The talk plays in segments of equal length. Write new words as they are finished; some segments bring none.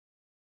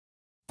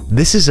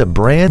This is a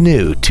brand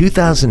new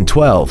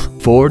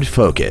 2012 Ford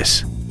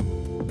Focus.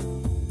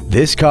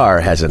 This car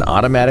has an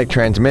automatic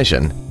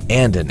transmission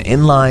and an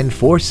inline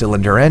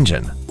 4-cylinder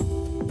engine.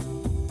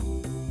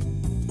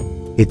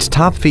 Its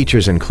top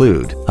features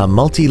include a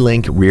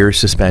multi-link rear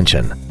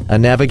suspension, a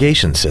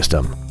navigation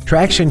system,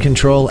 traction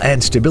control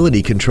and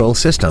stability control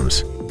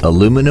systems,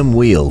 aluminum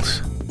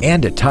wheels,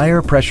 and a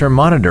tire pressure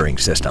monitoring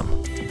system.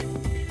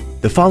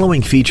 The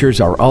following features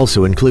are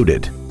also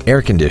included: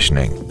 air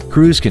conditioning,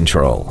 cruise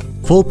control,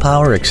 full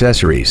power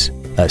accessories,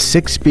 a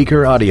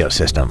 6-speaker audio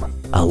system,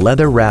 a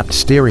leather-wrapped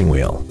steering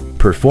wheel,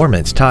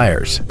 performance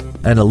tires,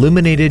 an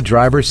illuminated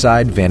driver's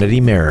side vanity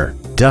mirror,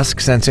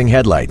 dusk-sensing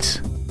headlights,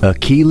 a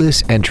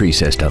keyless entry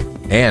system,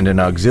 and an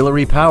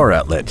auxiliary power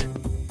outlet.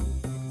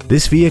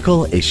 This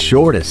vehicle is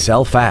sure to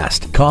sell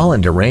fast. Call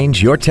and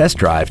arrange your test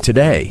drive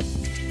today.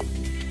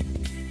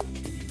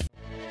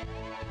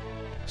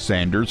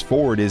 Sanders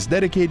Ford is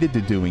dedicated to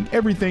doing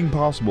everything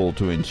possible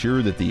to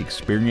ensure that the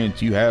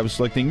experience you have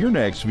selecting your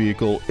next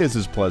vehicle is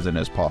as pleasant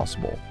as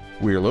possible.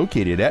 We are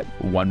located at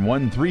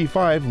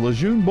 1135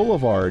 Lejeune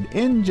Boulevard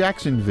in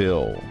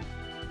Jacksonville.